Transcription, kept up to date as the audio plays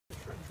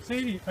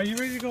Sadie, are you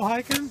ready to go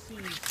hiking?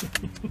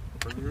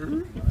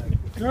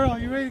 Girl, are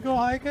you ready to go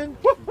hiking?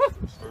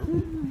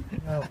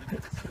 No.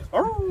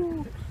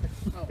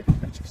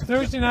 It's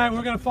Thursday night,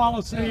 we're going to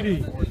follow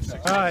Sadie.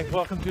 Hi,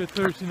 welcome to a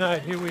Thursday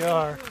night. Here we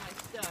are.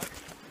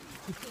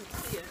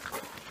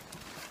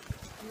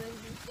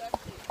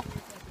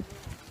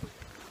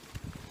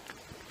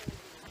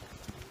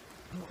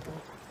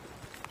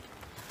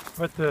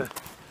 We're at the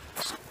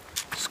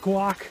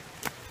Squak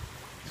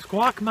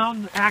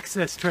Mountain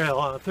access trail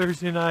on a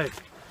Thursday night,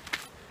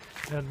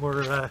 and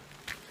we're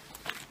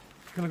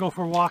gonna go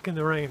for a walk in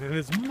the rain. It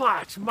is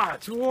much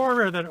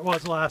warmer than it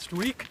was last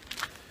week,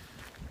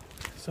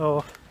 so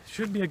it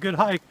should be a good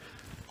hike.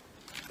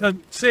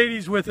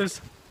 Sadie's with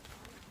us.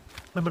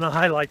 I'm gonna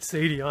highlight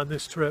Sadie on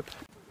this trip.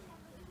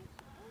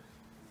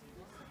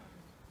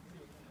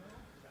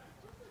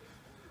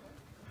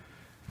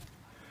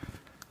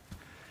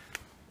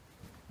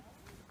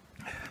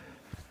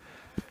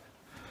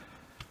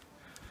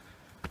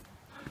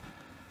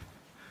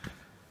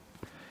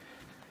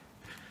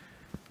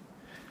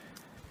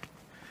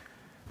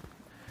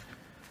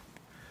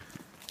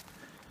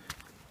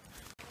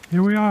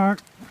 Here we are.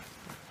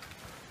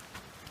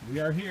 We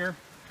are here.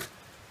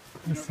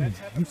 Let's see.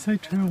 You say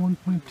trail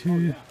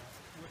 1.2.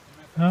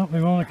 Well,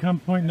 we've only come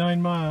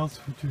 0.9 miles,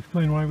 which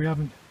explains why we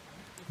haven't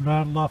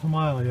rattled off a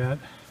mile yet.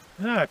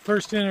 Alright,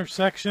 first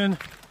intersection,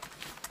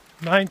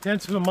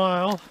 9/10 of a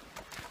mile,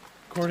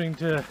 according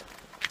to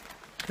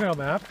trail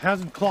map.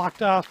 Hasn't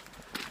clocked off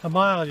a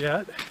mile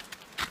yet.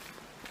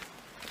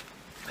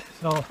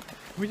 So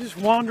we just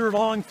wander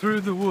along through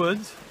the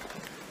woods,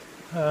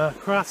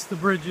 across the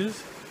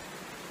bridges.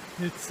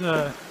 It's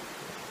a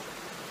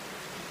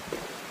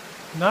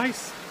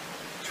nice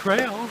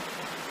trail,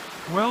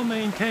 well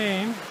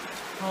maintained.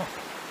 Oh,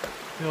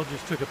 Bill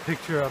just took a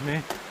picture of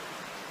me.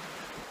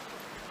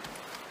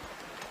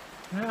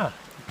 Yeah,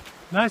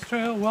 nice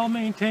trail, well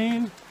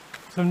maintained.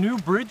 Some new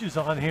bridges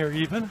on here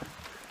even.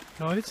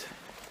 So it's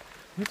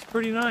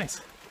pretty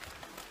nice.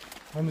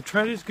 And the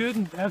tread is good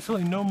and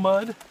absolutely no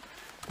mud,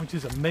 which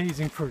is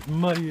amazing for as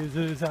muddy as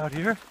it is out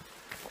here.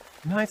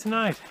 Nice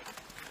night.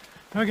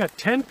 Now we got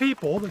 10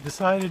 people that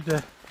decided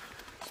to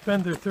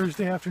spend their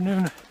Thursday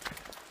afternoon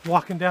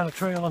walking down a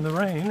trail in the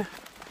rain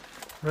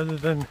rather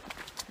than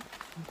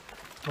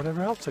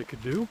whatever else they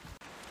could do.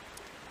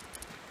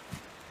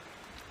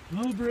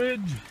 Little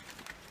bridge.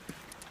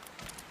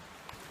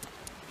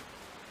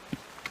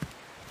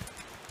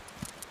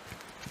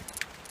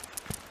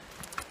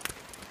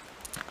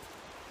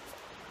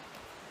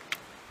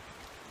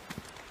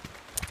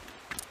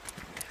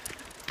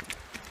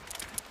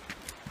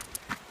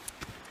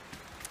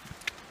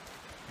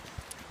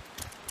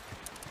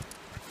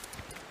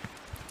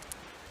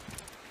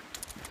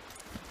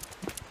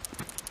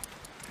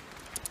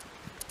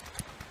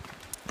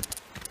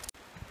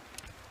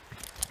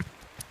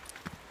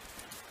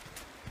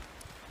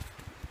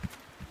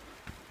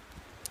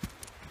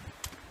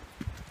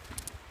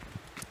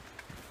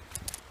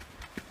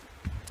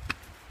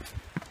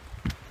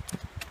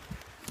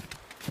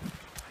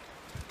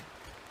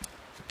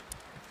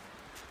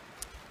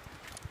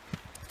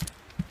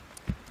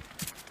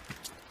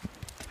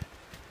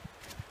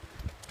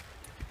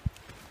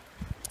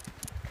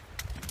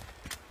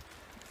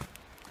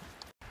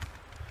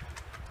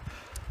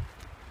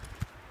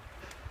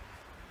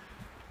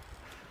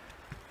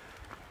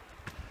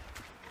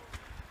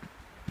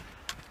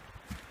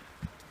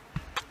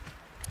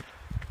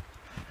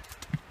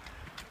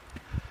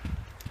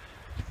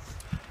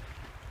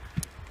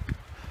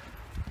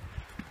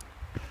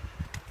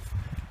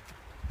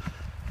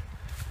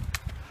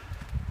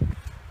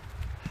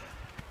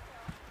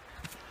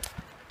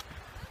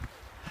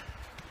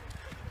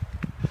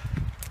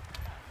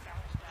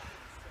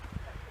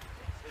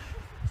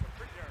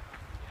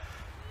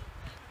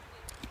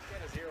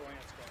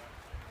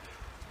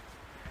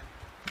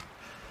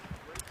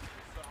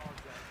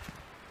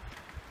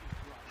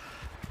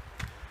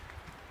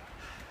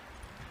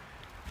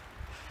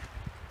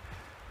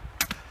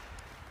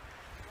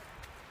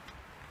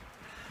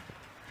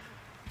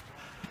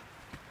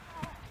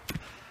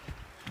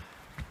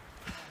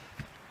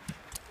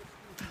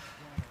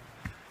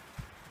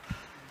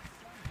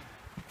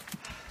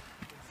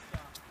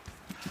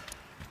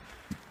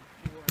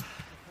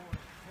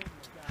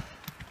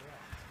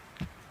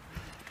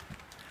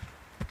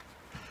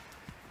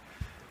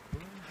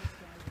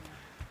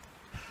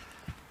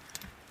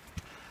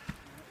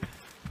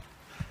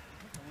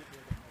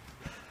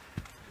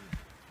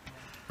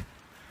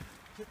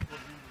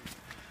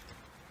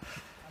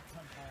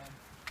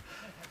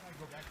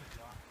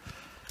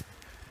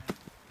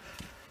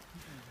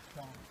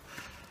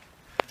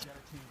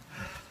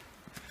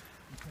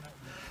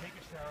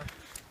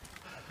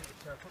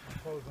 Put my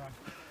clothes on.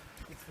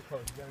 It's the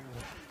clothes. You gotta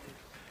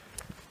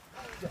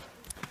go.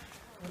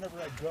 Whenever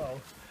I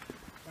go,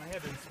 I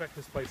had to inspect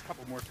this place a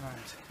couple more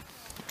times.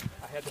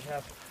 I had to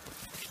have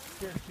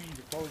scared to change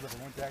the clothes if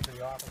I went back to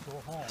the office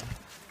or home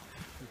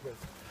because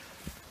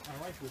my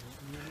wife was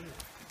near me.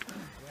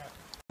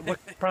 Yeah. look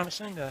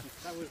promising to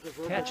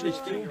catch these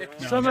two?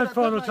 Summit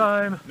photo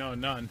time. No,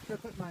 none.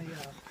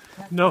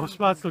 No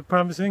spots look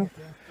promising.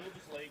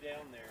 Just lay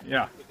down there.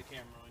 Yeah. Put the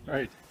camera on you.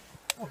 Right.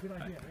 Oh, good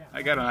idea, yeah.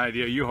 I got an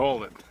idea. You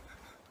hold it.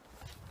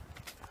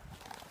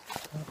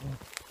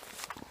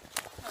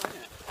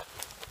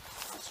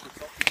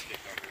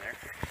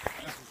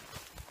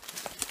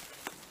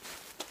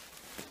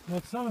 Well,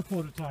 it's summit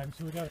photo time,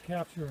 so we got to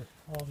capture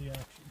all the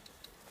action.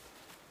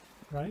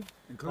 Right?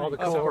 Including All the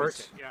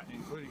cohorts. Yeah,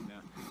 including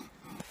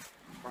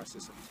the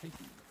process of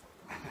taking.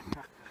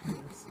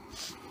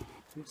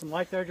 Need some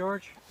light there,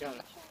 George? Got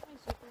it.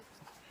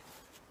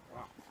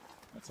 Wow.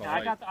 That's a Yeah,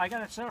 light. I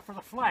got it set up for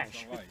the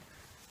flash. That's a light.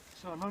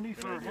 So no need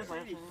for a headlamp or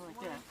anything like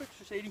that.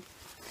 Pictures, 80.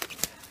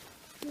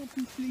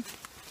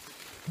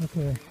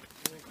 Okay.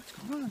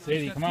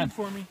 Sadie, come on.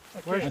 For me.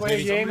 Where are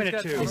you aiming it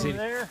to? Is Over it-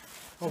 there?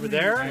 Over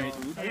there?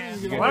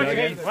 Why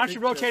don't you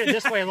rotate it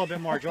this way a little bit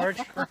more, George?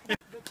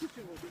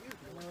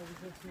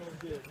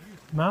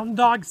 Mountain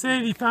Dog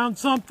Sadie found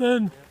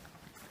something.